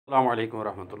Assalamu alaikum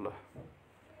warahmatullah.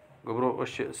 Gobro was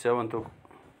 7th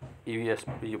EVS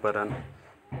Paran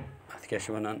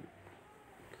Atkashwanan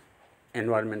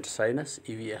Environment Science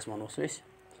EVS Monospace.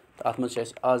 Ahmad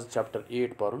says as chapter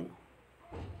 8 Parun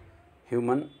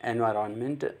Human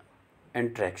Environment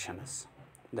Interactions,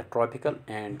 the tropical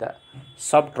and the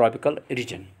subtropical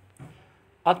region.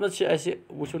 Ahmad says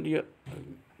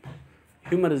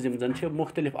humanism zan छ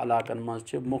मुख्तलिफ इलाकन मज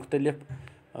छ मुख्तलिफ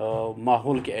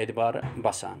माहौल के एतबार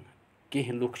बसान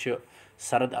कह लुक छ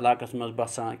सरद इलाकस मज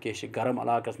बसान कह गर्म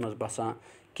इलाकस मज बसान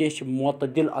कह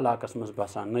मोतदिल इलाकस मज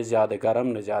बसान न ज़्यादा गर्म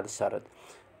न ज़्यादा सरद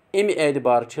अमि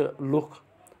एतबार छ लुक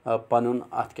पनुन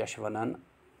अत क्या वनान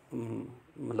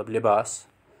मतलब लिबास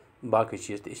बाकी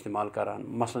चीज़ इस्तेमाल करान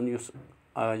मसलन युस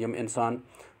यम इंसान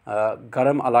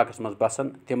गर्म इलाकस मज बसान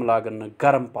तम लागन न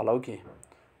गर्म पलव कह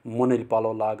मुनल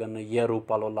पलो लागन येरू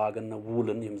पलो लागन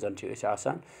वूलन यम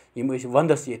जन यम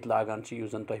वंदस ये लागान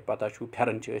युस जन तुह पता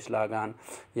फेरन लागान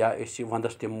या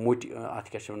वंदस तम मुट अत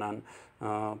क्या वनान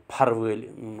फर वल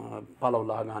पलो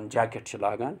लागान जैकेट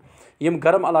लागान यम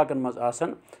गर्म इलाकन मज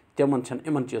आसन तमन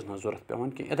इमन चीज़न जरूरत पेवान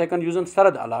कह इथे कन युस जन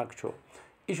सरद इलाक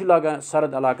यह लागान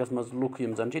सरद इलाकस मज लुक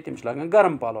यम जन तम लागान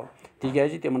गर्म पलो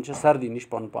तिकाज तमन सर्दी नश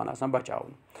पन पान आसान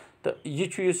बचावन तो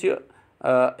यह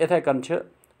इथे कन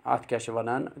अत क्या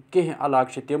वनान कह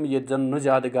इलाक तम ये जन न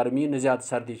ज़्यादा गर्मी न ज़्यादा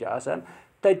सर्दी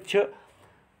तत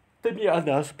तमी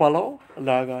अंदाज पलो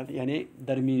लागान यानी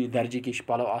दरमियानी दर्जे के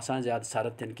पलो आसान ज़्यादा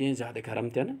सर्द तन कहें ज़्यादा गर्म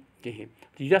तन कहें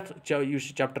यथ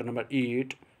चैप्टर नंबर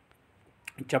 8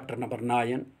 चैप्टर नंबर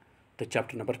 9 तो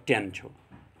चैप्टर नंबर 10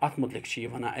 अत मुतलिक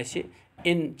one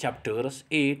in chapters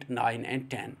 8, 9 and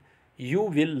 10 you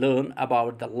will learn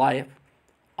about the life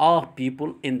of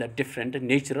people in the different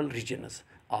natural regions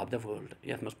of the world.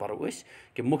 यथ मज परो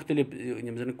कि मुख्तलिफ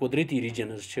जन कुदरती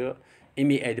रीजनस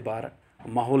अमी एतबार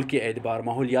माहौल के एतबार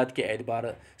माहौलियात के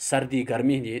एतबार सर्दी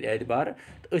गर्मी हंद एतबार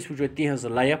तो वो तिहज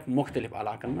लाइफ मुख्तलिफ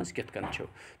इलाकन मज कित कन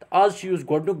तो आज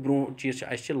गोडनुक bro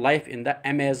cheese life in the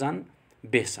Amazon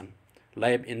बेसन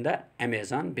लाइफ इन द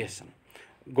अमेज़न बेसन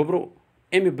गोब्रो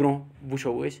अमि ब्रो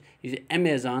वो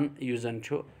अमेज़न जन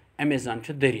अमेज़न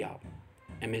दरियाव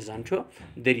अमेज़न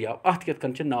दरियाव अत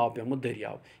कन नाव पेमुत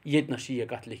दरियाव ये ये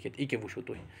कत लिखित ये वो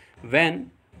तुम वैन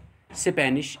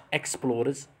स्पेनिश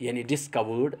एक्सप्लोरर्स यानी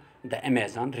discovered the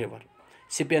Amazon river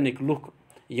स्पेनिक look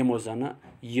यमो जन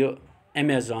यह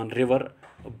अमेज़न रिवर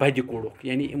बद कोड़ुक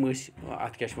यानी यम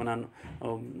अत क्या वनान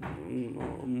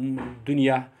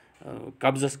दुनिया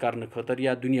कब्जस करने खतर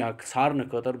या दुनिया सारने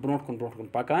खतर ब्रोट कुन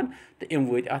पकान तो यम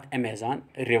वत अत अमेज़न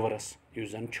रिवरस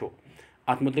जन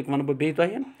अत मुतलिक वन बह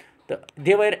तुम तो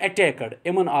दे वर अटैकड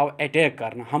इन आव अटैक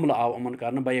कर हमला आव इन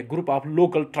कर bye A group of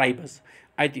local ट्राइबस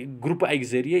अत ग्रुप अक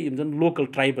जरिए जन लोकल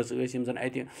ट्राइबस जन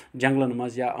अत जंगलन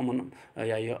मज या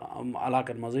या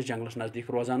इलाकन मज जंगलस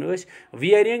नज़दीक रोजान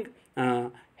wearing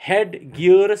head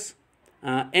gears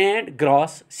and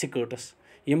grass सिकर्ट्स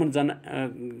Yemen जन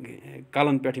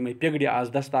कलन पे पिगड़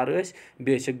आज दस्तार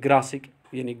बे ग्रासिक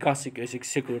यानी गासिक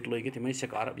सिकर्ट लगित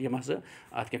शिकार यम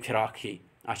अत क्या फिराक ही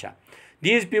अच्छा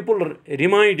these people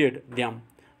reminded them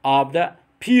of the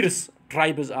fierce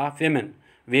tribes of women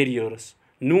warriors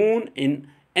known in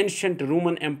ancient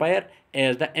Roman Empire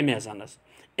as the Amazons.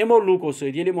 इमो लूको सो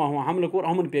हमल कोर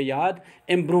हमन पे याद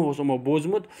अम ब्रोह यमो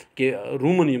बोजमुत कि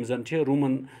रूमन यम जन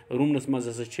रूमनस मज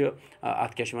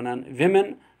अत क्या वनान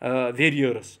विमेन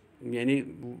वेरियर्स यानी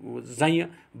जन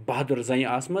बहादुर जन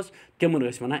आसम तमन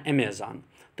वनान अमेज़न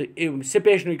तो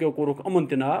स्पेशनो कोरुक अमन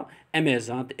त नाव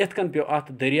अमेज़न तो इत कन पे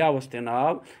अत दरियावस त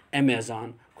नाव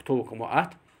अमेज़न थोक यमो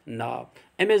अत नाव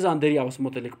अमेज़न दरियावस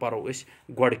मुतलिक परो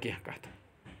गोड़ कह कत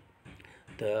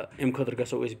तो अम खतर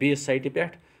गो बेस साइट पे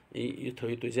यह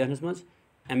थो तुम जहनस मज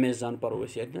अमेज़न परो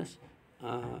यस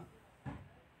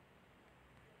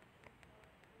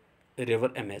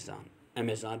रिवर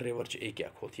अमेज़न रिवर एक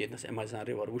खोत ये अमेज़न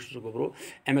रिवर वो गोब्रो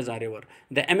Amazon river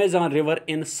the Amazon river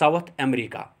in south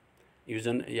America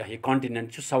जन यह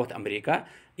कॉन्टिनेंट साउथ अमेरिका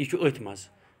यह अथ मज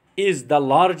is the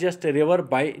largest river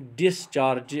bye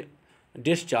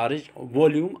discharge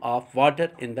volume of water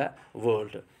in the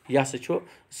world यह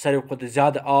सारे खुद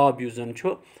ज़्यादा आब जन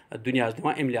दुनिया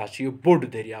दिवान अमि लिहाज यह बोड़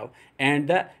दरियाव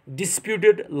and the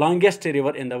disputed longest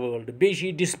river in the world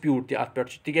bay dispute अत पे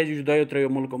तिज दो त्रो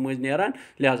मुल्कों मज नान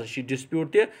लिहाजा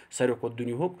डिस्प्यूट सारे खुद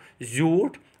दुनिया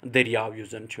ज़्यूठ दरियाव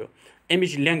जन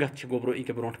अमिच लेंगथ गोब्रो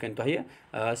ये ब्रो कन तुह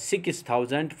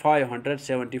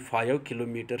 6575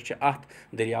 किलोमीटर अत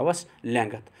दरियावस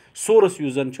लेंगथ सोर्स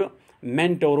जन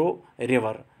मेंटोरो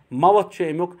रिवर मवत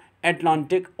अमुक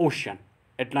अटलांटिक ओशन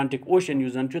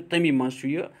जन तमी मज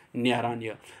यह नेरान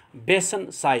यह बेसन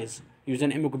साइज یُس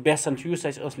زَن اَمیُک بیسَن چھُ یُس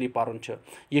اَسہِ اَصلی پَرُن چھُ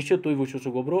یہِ چھُ تُہۍ وٕچھِو سُہ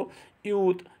گوٚبرو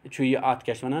یوٗت چھُ یہِ اَتھ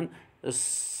کیٛاہ چھِ وَنان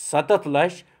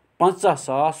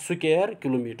 7,50,000 سُکیر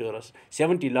کِلوٗمیٖٹٲرٕس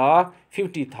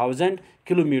 70,50,000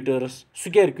 کِلوٗمیٖٹٲرٕس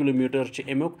سُکیر کِلوٗمیٖٹر چھِ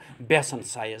اَمیُک بیسَن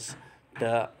سایز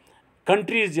تہٕ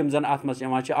کَنٹرٛیٖز یِم زَن اَتھ منٛز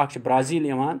یِوان چھِ اَکھ چھِ برٛازیٖل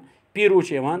یِوان پیٖروٗ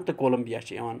چھِ یِوان تہٕ کولَمبیا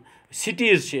چھِ یِوان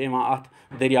سِٹیٖز چھِ یِوان اَتھ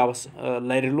دٔریاوَس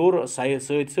لَرِ لوٚر سۭتۍ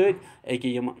سۭتۍ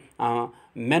أکیٛاہ یِم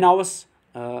میناوَس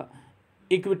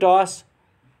اِکوِٹاس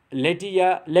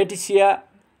لیٹِسیا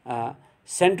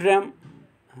سینٹرٛم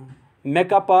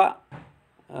میکاپا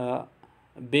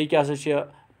بیٚیہِ کیٛاہ سا چھِ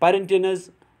پَرنٹِنٕز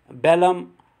بیلَم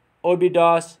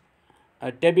اوبِڈاس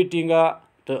ٹیبِٹِنگا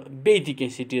تہٕ بیٚیہِ تہِ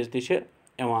کینٛہہ سِٹیٖز تہِ چھِ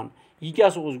یِوان یہِ کیٛاہ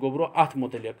سا اوس گوٚبرو اَتھ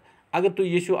مُتعلِق اگر تُہۍ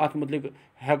ییٚژھِو اَتھ مُتعلِق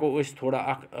ہٮ۪کو أسۍ تھوڑا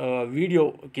اَکھ ویٖڈیو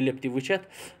کِلِپ تہِ وٕچھِتھ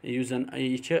یُس زَن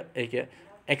یہِ چھِ أکیٛاہ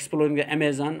ایٚکٕسپلورِنٛگ د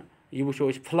ایمیزان یہِ وٕچھو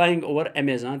أسۍ فٕلایِنٛگ اوٚوَر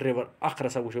ایمیزان رِوَر اَکھ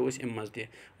رَسا وٕچھو أسۍ اَمہِ منٛز تہِ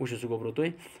وٕچھِو سُہ گوٚبرو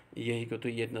تُہۍ یہِ ہیٚکِو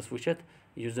تُہۍ ییٚتنَس وٕچھِتھ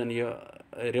یُس زَن یہِ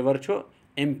رِوَر چھُ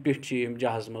اَمہِ پیٚٹھۍ چھِ یِم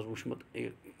جہازَس منٛز وٕچھمُت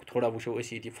تھوڑا وٕچھو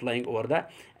أسۍ ییٚتہِ فٕلایِنٛگ over the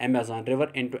Amazon river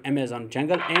in to Amazon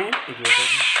جنٛگل اینڈ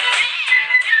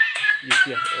یہِ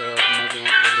چھِ یَتھ منٛز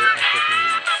یِوان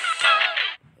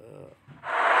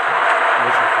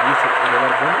یہِ چھُ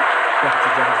رِوَر بۄنہٕ پٮ۪ٹھ چھُ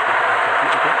جہاز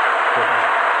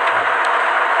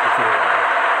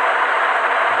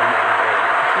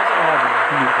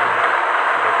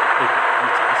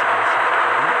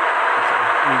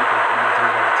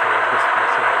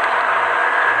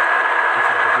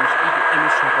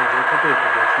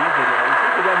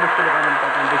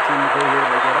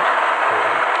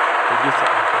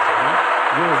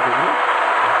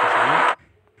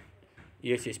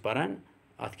یہِ ٲسۍ أسۍ پَران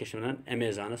اَتھ کیٛاہ چھِ وَنان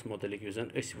ایمیزانَس مُتعلِق یُس زَن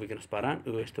أسۍ وٕنکٮ۪نَس پَران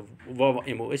ٲسۍ تہٕ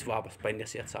یِمو أسۍ واپَس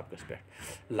پنٛنِس یَتھ سبقَس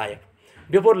پٮ۪ٹھ life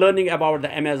before learning about the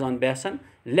Amazon basis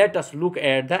late us look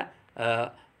at the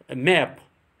map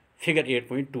figure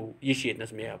 8.2 یہِ چھِ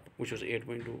ییٚتنَس میپ وٕچھو سا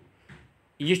 8.2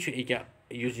 یہِ چھُ أکیٛاہ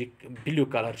یُس یہِ بِلیوٗ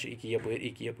کَلَر چھُ أکیٛاہ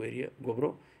یَپٲرۍ یہِ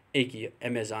گوٚبرو أکیٛاہ یہِ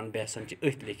ایمیزان بیسَن چھِ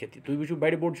أتھۍ لیکھِتھ تُہۍ وٕچھِو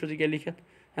بَڑِ بوٚڑ چھُس یہِ کیٛاہ لیکھِتھ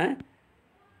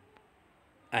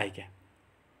کیٛاہ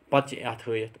پَتہٕ چھِ اَتھ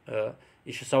ہٲیِتھ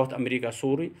یہِ چھُ ساوُتھ اَمریٖکا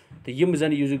سورُے تہٕ یِم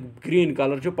زَن یُس گرٛیٖن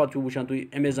کَلَر چھُ پَتہٕ چھُ وٕچھان تُہۍ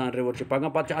ایمیزان رِوَر چھِ پَکان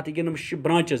پَتہٕ چھِ اَتھ یِم چھِ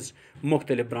برٛانچٕز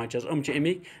مُختٔلِف برٛانچٕز یِم چھِ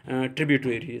اَمِکۍ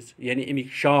ٹرٛبیوٗٹٔریٖز یعنی اَمِکۍ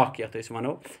شاخ یَتھ أسۍ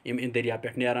وَنو یِم اَمہِ دٔریاو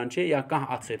پٮ۪ٹھ نیران چھِ یا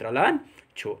کانٛہہ اَتھ سۭتۍ رَلان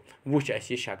چھُ وٕچھ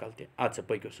اَسہِ یہِ شکل تہِ اَدٕ سا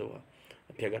پٔکِو سا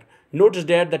figure notice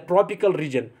that the tropical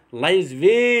region lies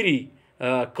very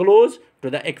close to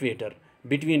the equator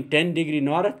between 10 degree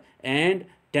north and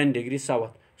 10 degree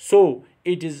south so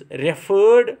it is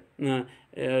ریفٲرڈ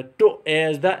to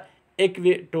as the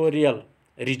ایکویٹوریل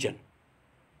region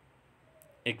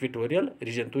ایکویٹوریل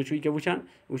region تُہۍ چھُو ییٚکیٛاہ وٕچھان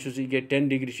وٕچھِو سا ییٚکیٛاہ 10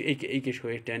 ڈِگری چھُ أکیٛاہ چھُ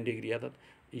ہٲیِتھ 10 ڈِگری ییٚتَتھ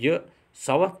یہِ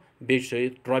ساوُتھ بیٚیہِ چھُ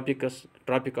ہٲیِتھ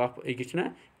ٹرٛاپِک آف أکیٛاہ چھِنہ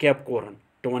کیپکورن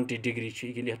 20 ڈِگری چھِ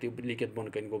ییٚکیٛاہ لیکھِتھ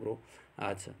بۄنہٕ کَنۍ گوٚبرو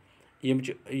اَدٕ سا یِم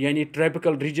چھِ یعنی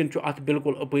ٹرٛاپِکَل رِجَن چھُ اَتھ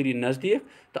بِلکُل اَپٲری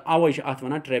نزدیٖک تہٕ اَوَے چھِ اَتھ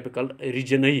وَنان ٹرٛاپِکَل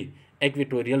رِجنٕے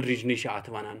ایکویٹوریل رِجنٕے چھِ اَتھ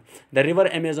وَنان د رِوَر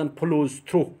ایمیزان فٕلوز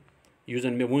تھرٛوٗ یُس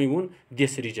زَن مےٚ وۄنۍ ووٚن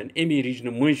دِس رِجَن اَمی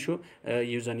رِجنہٕ مٔنٛزۍ چھُ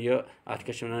یُس زَن یہِ اَتھ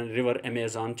کیٛاہ چھِ وَنان رِوَر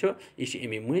ایمیزان چھُ یہِ چھِ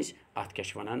اَمی مٔنٛزۍ اَتھ کیٛاہ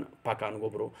چھِ وَنان پَکان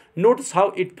گوٚبرو نوٹِس ہاو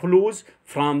it فٕلوز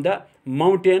from the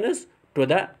mountains to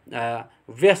the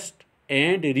waste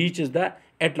and ریٖچٕز the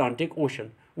ایٹلانٹِک ocean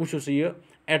وٕچھو سا یہِ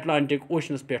ایٹلانٹِک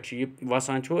اوشنَس پٮ۪ٹھ چھُ یہِ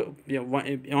وَسان چھُ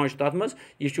یِوان چھُ تَتھ منٛز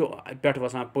یہِ چھُ پٮ۪ٹھٕ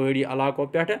وَسان پہٲڑی علاقو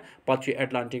پٮ۪ٹھٕ پَتہٕ چھُ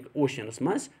ایٹلانٹِک اوشنَس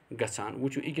منٛز گژھان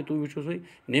وٕچھِو ییٚکیٛاہ تُہۍ وٕچھِو سُے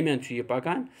نیٚمٮ۪نٛد چھُ یہِ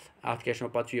پَکان اَتھ کیٛاہ چھِ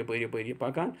وَنان پَتہٕ چھُ یَپٲرۍ یہِ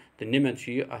پَکان تہٕ نیٚمٮ۪نٛد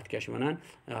چھُ یہِ اَتھ کیٛاہ چھِ وَنان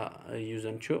یُس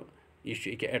زَن چھُ یہِ چھُ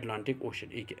ییٚکیٛاہ ایٹلانٹِک اوشَن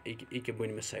ییٚکیٛاہ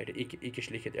بٔنمِس سایڈٕ ییٚکیٛاہ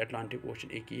چھِ لیکھِتھ ایٹلانٹِک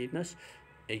اوشَن ییٚکیٛاہ ییٚتنَس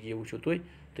ییٚکیٛاہ یہِ وٕچھِو تُہۍ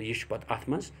تہٕ یہِ چھُ پَتہٕ اَتھ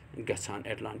منٛز گژھان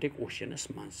ایٹلانٹِک اوشنَس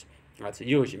منٛز اَدٕ سا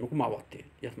یِہوٚے چھِ اَمیُک ماوَتھ تہِ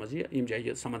یَتھ منٛز یہِ ییٚمہِ جایہِ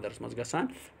یہِ سَمنٛدرَس منٛز گژھان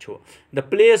چھُ the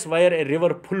place wire A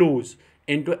river فٕلوز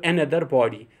in to اٮ۪نَدَر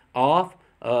body of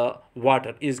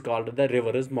water is called the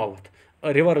رِوَرٕز mouth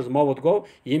رِوَرٕز mouth گوٚو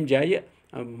ییٚمہِ جایہِ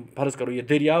فرض کَرو یہِ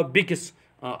دٔریاو بیٚکِس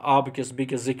آبہٕ کِس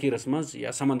بیٚکِس ذٔخیٖرَس منٛز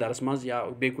یا سَمنٛدرَس منٛز یا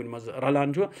بیٚیہِ کُنہِ منٛز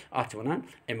رَلان چھُ اَتھ چھِ وَنان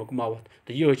اَمیُک ماوَتھ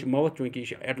تہٕ یِہوٚے چھِ ماوَتھ چوٗنٛکہِ یہِ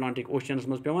چھِ ایٹلانٹِک اوشنَس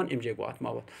منٛز پیٚوان اَمہِ جایہِ گوٚو اَتھ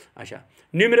ماوَتھ اچھا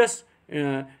نیوٗمرَس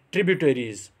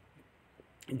ٹرٛبیوٗٹٔریٖز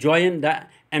جویِن د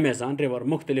ایمیزان رِوَر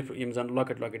مُختٔلِف یِم زَن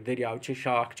لۄکٕٹۍ لۄکٕٹۍ دٔریاو چھِ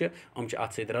شاخ چھِ یِم چھِ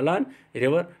اَتھ سۭتۍ رَلان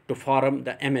river to farm the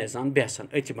Amazon بیسَن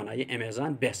أتھۍ چھِ بَنان یہِ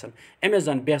ایمیزان بیسَن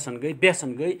ایمیزان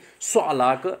بیسَن گٔے سُہ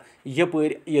علاقہٕ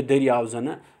یَپٲرۍ یہِ دٔریاو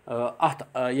زَنہٕ اَتھ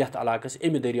یَتھ علاقَس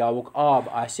اَمہِ دٔریاوُک آب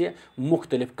آسہِ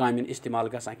مُختٔلِف کامٮ۪ن اِستعمال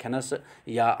گژھان کھٮ۪نَس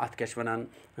یا اَتھ کیٛاہ چھِ وَنان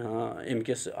اَمہِ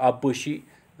کِس آبپٲشی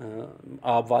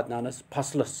آب واتناونَس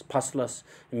فصلَس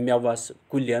مٮ۪وَس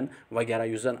کُلٮ۪ن وغیرہ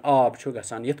یُس زَن آب چھُ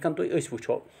گژھان یِتھ کٔنۍ تُہۍ أسۍ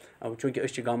وٕچھو چوٗنٛکہِ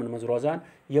أسۍ چھِ گامَن منٛز روزان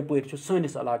یَپٲرۍ چھُ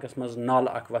سٲنِس علاقَس منٛز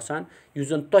نالہٕ اَکھ وَسان یُس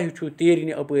زَن تۄہہِ چھُو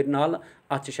تیرنہِ اَپٲرۍ نالہٕ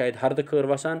اَتھ چھِ شاید ہردٕ خٲر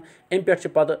وَسان اَمہِ پٮ۪ٹھ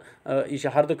چھِ پَتہٕ یہِ چھِ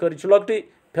ہردٕ خٲر یہِ چھُ لۄکٹُے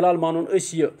فِلحال مانُن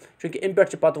أسۍ یہِ چوٗنٛکہِ اَمہِ پٮ۪ٹھ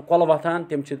چھِ پَتہٕ کۄلہٕ وۄتھان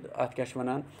تِم چھِ اَتھ کیٛاہ چھِ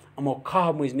وَنان یِمو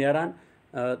کھہہ مٔنٛزۍ نیران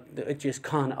تہٕ أتۍ چھِ أسۍ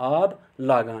کھہَن آب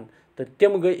لاگان تہٕ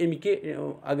تِم گٔے اَمِکہِ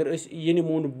اگر أسۍ یہِ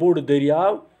نِمون بوٚڑ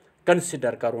دٔریاو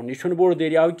کَنسِڈَر کَرون یہِ چھُنہٕ بوٚڑ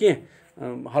دٔریاو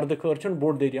کینٛہہ ہردٕ خٲر چھُنہٕ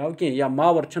بوٚڑ دٔریاو کینٛہہ یا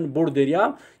ماوَر چھُنہٕ بوٚڑ دٔریاو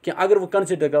کینٛہہ اگر وۄنۍ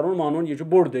کَنسِڈَر کَرون مانون یہِ چھُ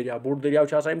بوٚڑ دٔریاو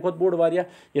چھُ آسان اَمہِ کھۄتہٕ بوٚڑ واریاہ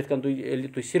یِتھ کٔنۍ تُہۍ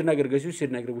ییٚلہِ تُہۍ سرینگر گٔژھِو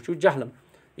سرینگرٕ وٕچھِو جہلم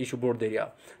یہِ چھُ بوٚڑ دٔریاو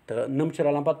تہٕ نُم چھِ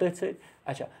رَلان پَتہٕ تٔتھۍ سۭتۍ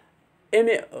اچھا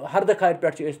اَمہِ ہردٕ کھارِ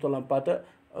پٮ۪ٹھ چھِ أسۍ تُلان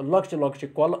پَتہٕ لۄکچہِ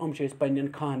کۄلہٕ یِم چھِ أسۍ پنٕنٮ۪ن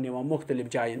کھہَن نِوان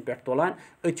مُختٔلِف جایَن پٮ۪ٹھ تُلان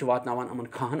أتۍ چھِ واتناوان یِمَن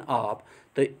کھہَن آب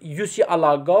تہٕ یُس یہِ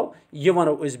علاقہٕ گوٚو یہِ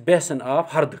وَنو أسۍ بیسن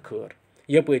آف ہردٕ خٲر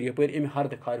یَپٲرۍ اَمہِ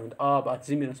ہردٕ کھارِ ہُنٛد آب اَتھ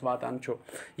زٔمیٖنَس واتان چھُ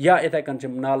یا یِتھَے کٔنۍ چھِ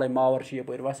نالے ماوَر چھِ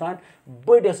یَپٲرۍ وَسان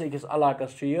بٔڑِس أکِس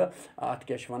علاقَس چھُ یہِ اَتھ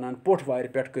کیٛاہ چھِ وَنان پوٚٹھ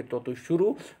وارِ پٮ۪ٹھ کٔرۍتو تُہۍ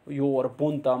شروٗع یور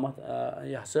بۄن تامَتھ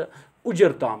یہِ ہسا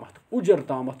اُجر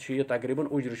تامَتھ چھُ یہِ تقریٖباً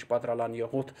اُجرٕ چھُ پَتہٕ رَلان یہِ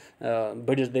ہُتھ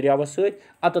بٔڑِس دٔریاوَس سۭتۍ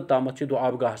اَتَتھ تامَتھ چھِ دُ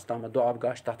آب گاہَس تامَتھ دُ آب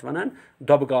گاہ چھِ تَتھ وَنان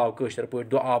دۄبہٕ گاو کٲشِر پٲٹھۍ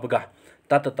دُ آب گاہ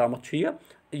تَتَتھ تامَتھ چھُ یہِ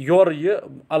یورٕ یہِ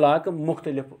علاقہٕ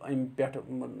مُختٔلِف اَمہِ پٮ۪ٹھ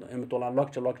یِم تُلان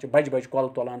لۄکچہِ بَجہِ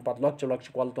کۄلہٕ تُلان پَتہٕ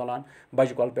لۄکچہِ کۄلہٕ تُلان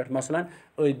بَجہِ کۄلہٕ پٮ۪ٹھ مثلاً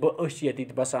أسۍ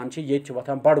ییٚتہِ بَسان چھِ ییٚتہِ چھِ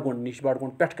وۄتھان بَڈگوٗنٛڈ نِش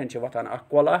بَڈگوٗنٛڈ پٮ۪ٹھ کَنۍ چھِ وۄتھان اَکھ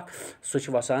کۄل اَکھ سُہ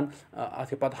چھِ وَسان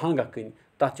اَتھ پَتہٕ ہانٛگَکھ کِنۍ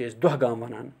تَتھ چھِ أسۍ دۄہ گام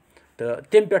وَنان تہٕ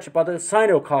تَمہِ پٮ۪ٹھ چھِ پَتہٕ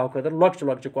سانیو کھہہ خٲطرٕ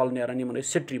لۄکچہِ کۄلہٕ نیران یِمن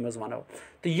أسۍ سِٹری منٛز وَنو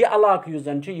تہٕ یہِ علاقہٕ یُس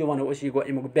زَن چھُ یہِ وَنو أسۍ یہِ گوٚو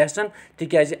اَمیُک بیسن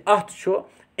تِکیازِ اَتھ چھُ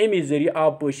اَمہِ ذٔریعہٕ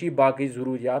آب پٲشی باقٕے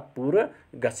ضروٗریات پوٗرٕ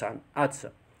گژھان اَدٕ سا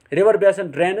river besan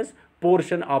ڈرینٕز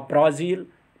portion of Brazil,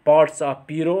 parts of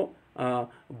Peru,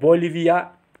 Bolivia,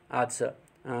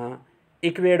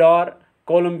 Ecuador,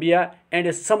 Colombia, and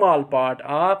a small part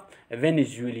of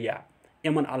Venezuela.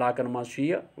 یِمن علاقن منٛز چھُ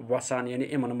یہِ وسان یعنی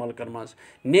یِمن مُلکن منٛز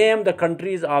name the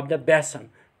countries of the basin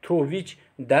through which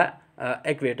the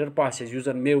equator passes یُس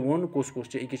زن مےٚ ووٚن کُس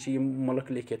چھُ أکِس چھِ یِم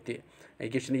مُلک لیکھِتھ تہِ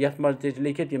أکِس چھِنہٕ یَتھ منٛز تہِ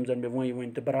لیکھِتھ یِم زن مےٚ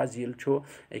ؤنۍ تہٕ برازیل چھُ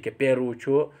أکیاہ پیروٗ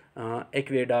چھُ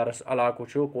ایکویڈارس علاقہٕ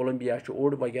چھُ کولمبیا چھُ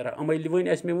اوٚڑ وغیرہ یِمے ؤنۍ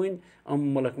اَسہِ مےٚ ؤنۍ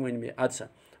یِم مُلک ؤنۍ مےٚ اَدٕ سا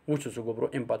وٕچھِو سُہ گوٚو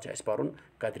برونٛہہ اَمہِ پتہٕ چھُ اَسہِ پَرُن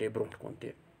قدرے برونٛٹھ کُن تہِ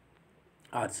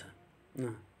اَدٕ سا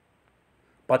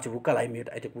پَتہٕ چھُ وۄنۍ کلایمیٹ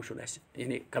اَتیُک وٕچھُن اَسہِ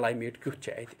یعنی کلایمیٹ کیُتھ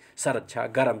چھُ اَتہِ سرد چھا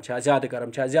گرم چھا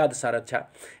زیادٕ سرد چھا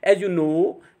as U no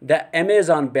the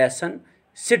Amazon besan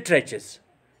سٹریچز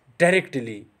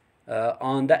directly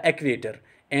on the equator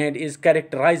and is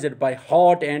کیریکٹرایزڈ by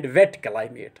heart and weight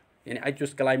climate یعنی اَتہِ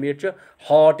یُس کلایمیٹ چھُ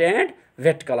ہاٹ اینڈ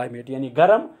ویٹ کلایمیٹ یعنی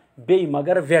گرم بیٚیہِ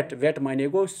مگر ویٹ مانے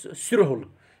گوٚو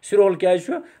سِرہُل کیازِ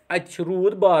چھُ اَتہِ چھُ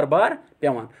روٗد بار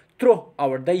پیٚوان تھرٛوٗ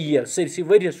آوُٹ د یِیَر سٲرسٕے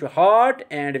ؤریَس چھُ ہاٹ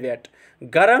اینڈ ویٹ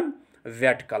گرم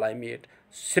weight climate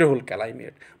سِرہُل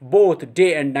climate both day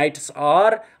and nights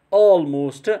R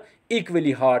almost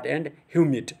ایٖکولی heart and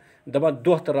humid دَپان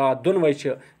دۄہ تہٕ راتھ دۄنوَے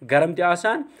چھِ گرم تہِ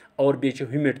آسان اور بیٚیہِ چھِ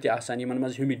ہیوٗمِڈ تہِ آسان یِمن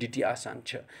منٛز ہیوٗمِڈِٹی آسان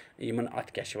چھِ یِمن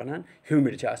اَتھ کیٛاہ چھِ وَنان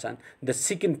ہیوٗمِڈ چھِ آسان د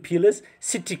سِکِن فیٖلٕز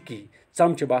سِٹِکی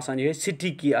ژَم چھِ باسان یِہوٚے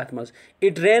سِٹِکی اَتھ منٛز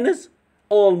it rains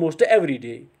almost every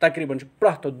day تقریٖباً چھُ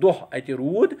پرٛٮ۪تھ دۄہ اَتہِ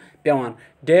روٗد پیٚوان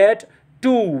ڈیٹ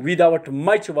ٹوٗ وِدآوُٹ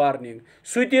مچ وارنِنٛگ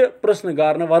سُہ تہِ پرٛژھنہٕ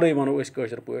گارنہٕ وَرٲے وَنو أسۍ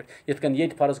کٲشِر پٲٹھۍ یِتھ کٔنۍ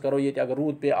ییٚتہِ فرض کَرو ییٚتہِ اگر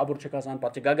روٗد پیٚیہِ اَبُر چھُ کھسان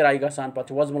پَتہٕ چھِ گگراے گژھان پَتہٕ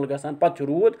چھُ وۄزمُل گژھان پَتہٕ چھُ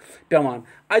روٗد پیٚوان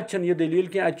اَتہِ چھَنہٕ یہِ دٔلیٖل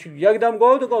کینٛہہ اَتہِ چھُ یکدم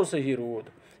گوٚو تہٕ گوٚو صحیح روٗد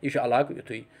یہِ چھُ علاقہٕ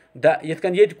یِتھُے یِتھ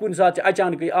کٔنۍ ییٚتہِ کُنہِ ساتہٕ چھِ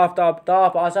اچانکٕے آفتاب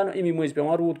تاپھ آسان اَمی مٔنٛزۍ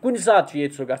پیٚوان روٗد کُنہِ ساتہٕ چھُ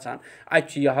ییٚتہِ سُہ گژھان اَتہِ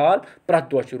چھُ یہِ حال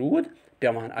پرٛٮ۪تھ دۄہ چھُ روٗد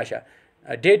پیٚوان اچھا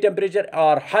day temperature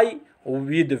R high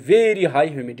with ویری ہاے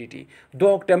ہیوٗمِڈِٹی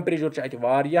دۄہُک ٹیمپریچر چھُ اَتہِ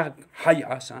واریاہ ہاے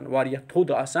آسان واریاہ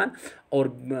تھوٚد آسان اور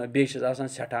بیٚیہِ چھِس آسان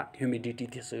سٮ۪ٹھاہ ہیوٗمِڈِٹی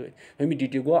تہِ سۭتۍ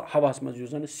ہیوٗمِڈِٹی گوٚو ہواہَس منٛز یُس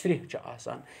زَن سرٛیٚہہ چھُ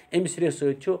آسان اَمہِ سرٛیٚہہ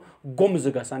سۭتۍ چھُ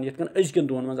گوٚمزٕ گژھان یِتھ کٔنۍ أزکٮ۪ن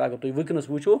دۄہَن منٛز اگر تُہۍ وٕنکیٚنَس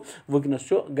وٕچھو وٕنکیٚنَس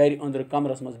چھُ گرِ أنٛدرٕ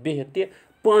کَمرَس منٛز بِہِتھ تہِ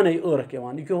پانَے ٲرَکھ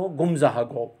یِوان یہِ کیٛاہ گوٚو گوٚمزاہ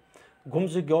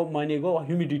گوٚو مانے گوٚو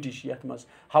ہیوٗمِڈِٹی چھِ یَتھ منٛز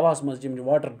ہواہَس منٛز یِم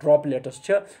واٹر ڈراپلیٹٕس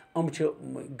چھِ یِم چھِ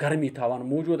گرمی تھاوان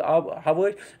موٗجوٗد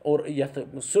ہوہٕچ اور یَتھ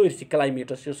سٲرسٕے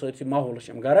کلایمیٹَس چھِ سٲرسٕے ماحولَس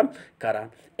چھِ یِم گرم کران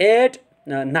ایٹ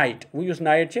نایٹ وۄنۍ یُس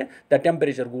نایٹ چھِ د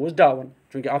ٹیمپریچر گوز ڈاوُن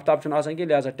چوٗنٛکہِ آفتاب چھُنہٕ آسان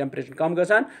کینٛہہ لہٰذا ٹیمپریچر کم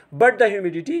گژھان بٹ د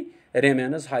ہیوٗمِڈِٹی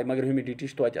رِمینٕز ہاے مگر ہیوٗمِڈِٹی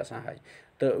چھِ توتہِ آسان ہاے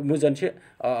تہٕ وۄنۍ زَن چھِ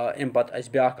اَمہِ پَتہٕ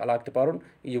اَسہِ بیٛاکھ علاقہٕ تہِ پَرُن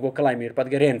یہِ گوٚو کلایمیٹ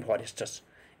پَتہٕ گٔے رین forests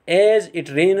as it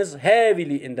rains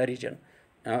ہیوِلی in the region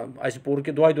اَسہِ پوٚر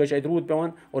کہِ دۄہے چھِ اَتہِ روٗد پیٚوان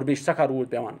اور بیٚیہِ چھِ سٮ۪ٹھاہ روٗد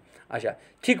پیٚوان اچھا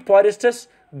thick forests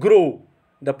grow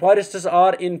the forests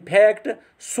R in fact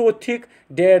so thick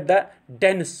that the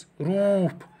ڈینٕس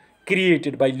Rauf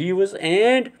created by leaves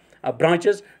and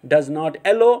branches does not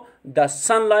allow the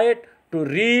sunlight to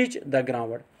reach the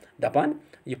ground. Dapan,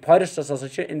 ye forests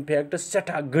hasa in fact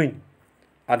seta gun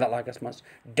adha alakas mas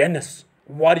dense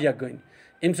varya gun.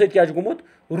 Im sait kya gumut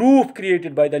roof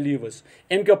created by the leaves.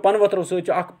 Im kyo panvatro sait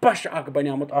ak pash ak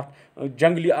banamut at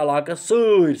jangli alaka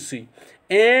sarsi.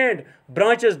 And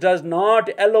branches does not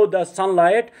allow the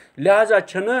sunlight. Lihaza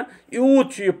chana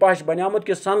youth ye pash banamut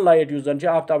ke sunlight use zan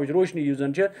aftab roshni use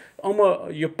zan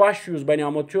ye pash use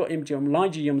banamut chu im chum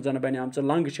langi yim zan banam cha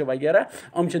lang che wagera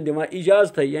chen dima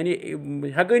ijaz thai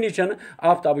yani hagani chan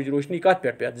aftab roshni kat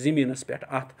pet pet zeminas pet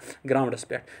at grounds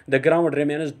pet. The ground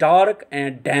remains dark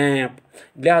and damp.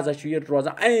 Lihaza chu ye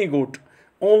roza aingut.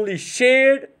 Only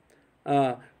shade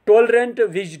tolerant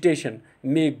vegetation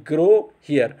may grow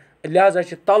here. Lihaza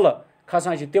tala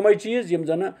khasan timay cheez yim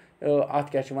zan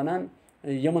at kya wanan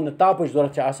yimn tapach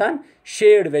zorat asan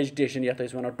shade vegetation yat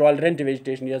is wanan tolerant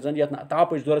vegetation yat zan yat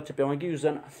tapach zorat pevan ki yus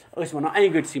zan is wanan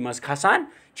aingut si mas khasan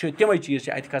ch timay cheez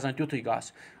at khasan tutui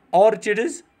gas.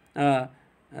 Orchids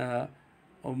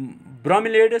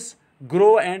bromeliads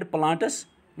grow and plants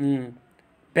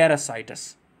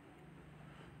parasites.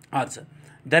 Also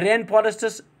the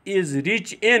rainforest is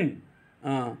rich in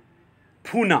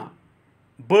fauna.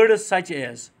 Birds such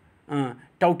as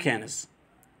toucans.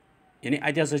 Yani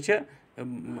ati hasa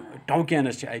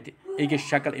toucans cha ati ek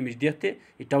shakal image dekhte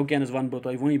ye toucans van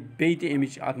boto woni beite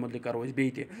image at mutlik karo is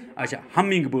beite acha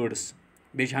hummingbirds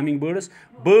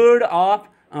bird of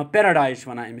paradise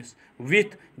wana imis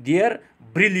with their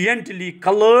brilliantly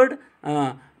colored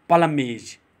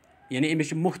plumage. यानी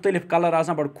इमिश मुख्तलिफ colour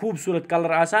आसान बड़ खूबसूरत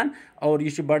colour आसान और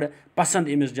ये बड़ पसंद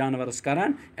इमिश जानवरस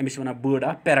करान इमिश वना bird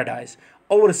of paradise.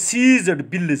 Our seized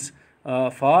bills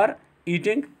for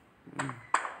eating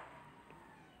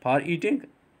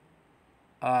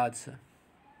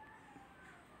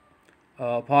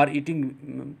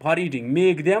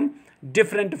make them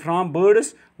different from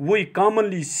birds we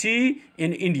commonly see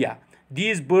in India.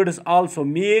 These birds also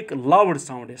make loud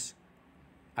sounds.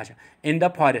 In the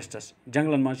forests,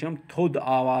 janglan man chum thod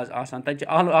awaz asan tach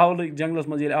all janglas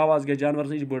man yel awaz ge janwar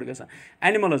se bird gasan.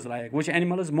 Animals like which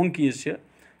animals monkeys che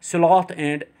sloth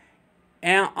and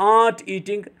ant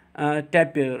eating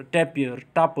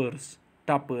tapirs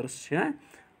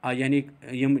yani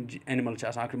yim animal cha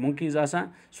asan monkeys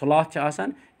asan sloth cha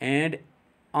asan and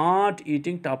ant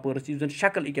eating tapirs is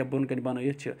shakal ikya bun kan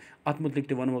banayit che at mutlik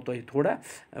te vanmo to thoda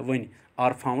wani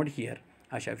are found here.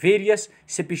 Various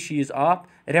species of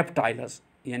reptiles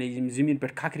yani zemin pe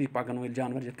khakri pakan wel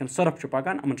janwar jetkan sarf chu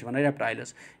pakan aman chu wana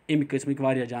reptiles em qismik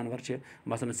variya janwar che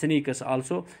masalan snakes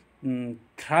also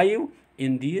thrive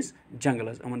in these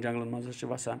jungles. Aman junglan maz chu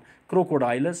vasan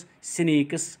crocodiles,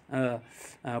 snakes,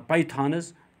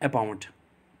 pythons abound.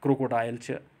 Crocodile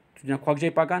che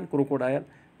khokjay pakan crocodile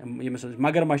yemis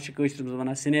magarmash chu kashir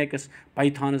wana snakes,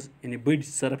 pythons yani bid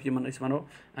sarf yeman is wano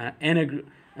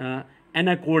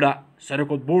anaconda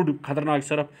sarakot board khatarnak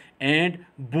sarf and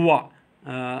boa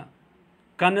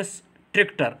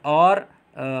constrictor or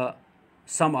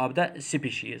some of the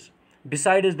species.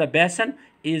 Besides, the basin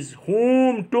is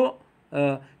home to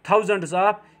thousands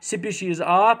of species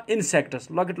of insects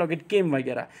look came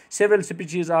vagera, several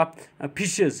species of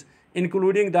fishes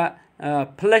including the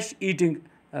flesh eating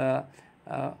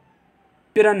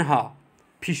piranha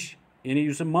fish yani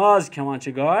yus maz khawan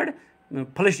che god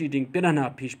flesh eating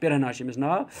piranha fish is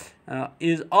now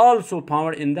is also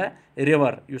found in the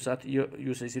river. Use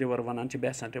river one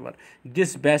basin river.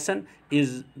 This basin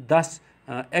is thus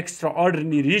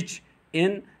extraordinarily rich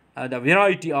in the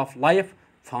variety of life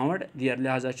found there.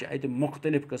 Lihaza ch ait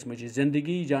mukhtalif qism chi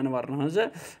zindagi janwar hanz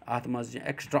at maz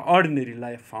extraordinary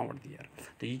life found there.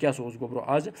 To ye kya sos gobro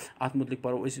az at mutlik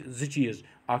paro is z cheez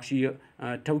ak chi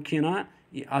tawkina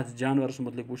at janwar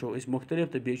mutlik wucho is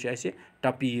mukhtalif to be ch ase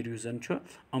tapir usan chu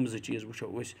am z cheez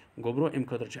wucho is gobro im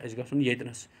khatar ch is gasun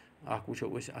yednas ak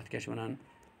wucho is at kya wanan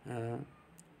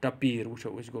tapir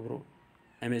wucho is gobro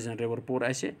Amazon river por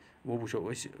ase wo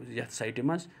wucho is yat site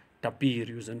mas tapir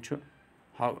usan chu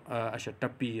how asha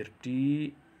tapir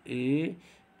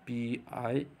tapir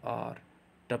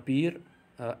tapir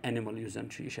animal usan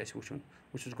chu is ase wuchun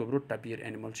which is gobro tapir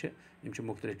animal che im chu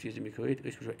mukhtalif cheez mi khoit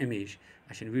is wucho image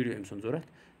ashin video im sun zorat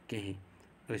kehin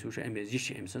is wucho image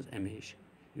yish im sun image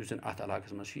usan at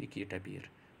alakas mas shi ki tapir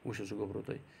wucho gobro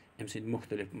toy im sin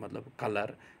mukhtalif matlab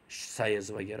color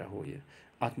size वगैरह हो ये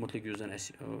at mutlaq usan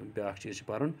as baak cheez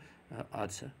parun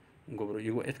adsa gobro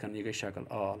yugo etkan yega shakal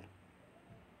all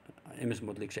emis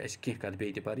mutlaq as kih kat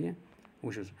beiti pariye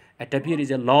wuchus a tapir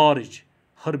is a large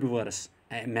herbivorous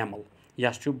mammal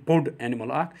yas chu bod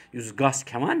animal ak use gas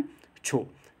khaman chu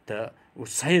the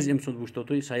size أمۍ سُنٛد وٕچھتو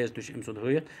تُہۍ size تہِ چھُ أمۍ سُنٛد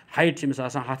ہٲیِتھ height چھِ أمِس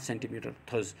آسان 100 سٮ۪نٹِمیٖٹر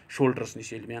تھٔز شولڈرَس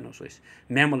نِش ییٚلہِ مینوس أسۍ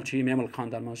میمل چھُ یہِ میمل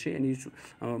خاندان منٛز چھِ یعنی یُس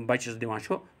بَچَس دِوان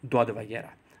چھُ دۄد وغیرہ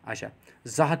اچھا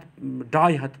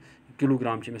 200-250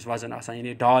 کِلوٗگرام چھِ أمِس وزن آسان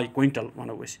یعنی 2 کویِنٹل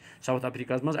وَنو أسۍ ساوُتھ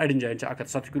اَفریٖقاہَس منٛز اَڑٮ۪ن جایَن چھِ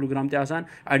 170 کِلوٗگرام تہِ آسان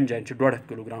اَڑٮ۪ن جایَن چھِ 150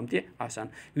 کِلوٗگرام تہِ آسان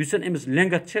یُس زَن أمِس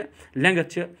لٮ۪نٛگتھ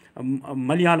چھِ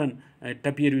ملیالَن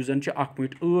ٹپیٖر یُس زَن چھِ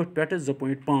 1.8 پٮ۪ٹھٕ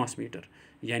 2.5 میٖٹر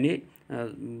یعنی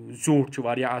زیوٗٹھ چھُ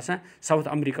واریاہ آسان ساوُتھ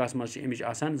اَمریٖکاہَس منٛز چھِ اَمِچ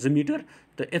آسان 2 میٖٹر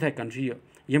تہٕ یِتھَے کٔنۍ چھُ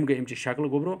یِم گٔے اَمچہِ شکلہٕ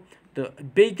گوٚبرو تہٕ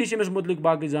بیٚیہِ تہِ چھِ أمِس مُتعلِق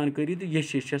باقٕے زانکٲری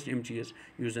تہٕ چھَس یِم چیٖز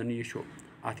یُس زَن یہِ چھُ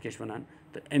اَتھ کیٛاہ چھِ وَنان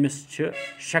تہٕ أمِس چھِ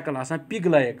شکل آسان پِگ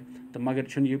لایک تہٕ مگر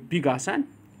چھُنہٕ یہِ پِگ آسان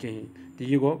کِہیٖنۍ تہٕ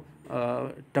یہِ گوٚو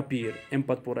ٹپیٖر اَمہِ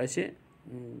پَتہٕ پوٚر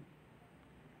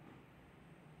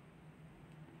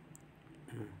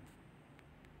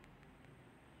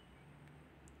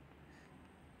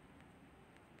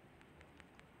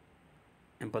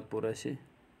اَسہِ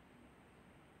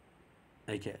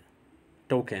أکیٛاہ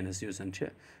ٹوکینٕز یُس زَن چھِ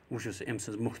وٕچھو سا أمۍ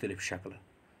سٕنٛز مُختٔلِف شکلہٕ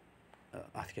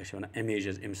اَتھ کیٛاہ چھِ وَنان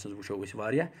اِمیجِز أمۍ سٕنٛز وٕچھو أسۍ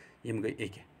واریاہ یِم گٔے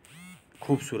أکیٛاہ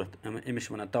خوٗبصوٗرت أمِس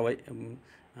چھِ وَنان تَوَے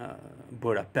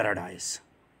بٲڈ آف پیرَڈایِز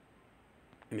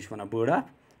أمِس چھِ وَنان بٲڈ آف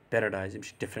پیرَڈایِز أمِس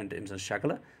چھِ ڈِفرَنٛٹ أمۍ سٕنٛز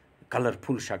شکلہٕ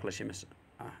کَلَرفُل شکلہٕ چھِ أمِس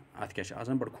اَتھ کیٛاہ چھِ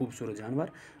آسان بَڑٕ خوٗبصوٗرت جانوَر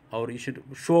اور یہِ چھِ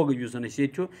شوگہٕ یُس زَن اَسہِ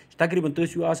ییٚتہِ چھُ یہِ چھِ تقریٖباً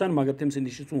تٔژھ ہیوٗ آسان مگر تٔمۍ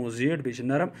سٕنٛدِ چھِ ژوٗنٛٹھ زیٖٹھ بیٚیہِ چھِ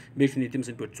نرم بیٚیہِ چھُنہٕ یہِ تٔمۍ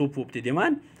سٕنٛدِ پٲٹھۍ ژوٚپ ووٚپ تہِ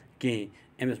دِوان کِہیٖنۍ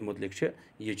أمِس مُتعلِق چھِ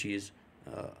یہِ چیٖز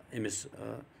أمِس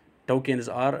ٹوکینٕز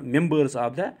R members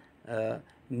of the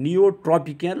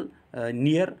نیوٹرٛاپِکَل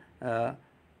near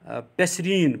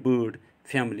پیسریٖن bird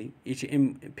family یہِ چھِ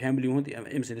اَمہِ فیملی ہُنٛد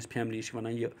أمۍ سٕنٛدِس فیملی چھِ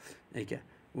وَنان یہِ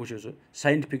أکیٛاہ وٕچھو سُہ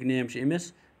ساینٹِفِک نیم چھِ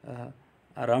أمِس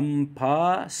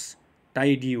رمفاس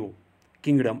ٹایڈِیو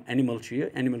کِنٛگڈم ایٚنِمٕل چھُ یہِ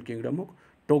ایٚنِمٕل کِنٛگڈمُک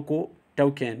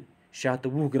ٹوکین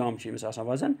 620 گرام چھِ أمِس آسان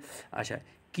وزن اچھا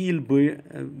کیٖل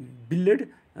بِلِڈ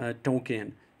ٹوکین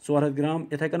 400 گرام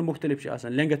یِتھَے کٔنۍ مُختٔلِف چھِ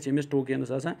آسان لٮ۪نٛگتھ چھِ أمِس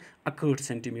ٹوکینَس آسان 61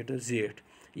 سٮ۪نٹِمیٖٹر زیٖٹھ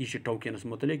یہِ چھِ ٹوکینَس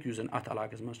مُتعلِق یُس زَن اَتھ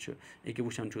علاقَس منٛز چھُ أکیٛاہ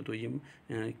وٕچھان چھُو تُہۍ یِم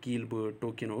کیٖل بٲڈ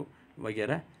ٹوکینو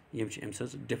وغیرہ یِم چھِ أمۍ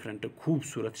سٕنٛز ڈِفرَنٛٹ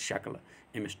خوٗبصوٗرت شکلہٕ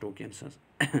أمِس ٹوکین سٕنٛز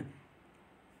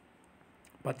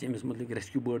پَتہٕ چھِ أمِس مُتعلِق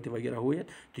ریسکیوٗ بٲڈ تہِ وغیرہ ہویِتھ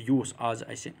تہٕ یہِ اوس آز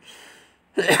اَسہِ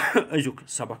أزیُک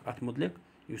سبق اَتھ مُتعلِق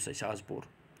یُس اَسہِ آز پوٚر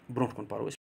برونٛٹھ کُن پَرو أسۍ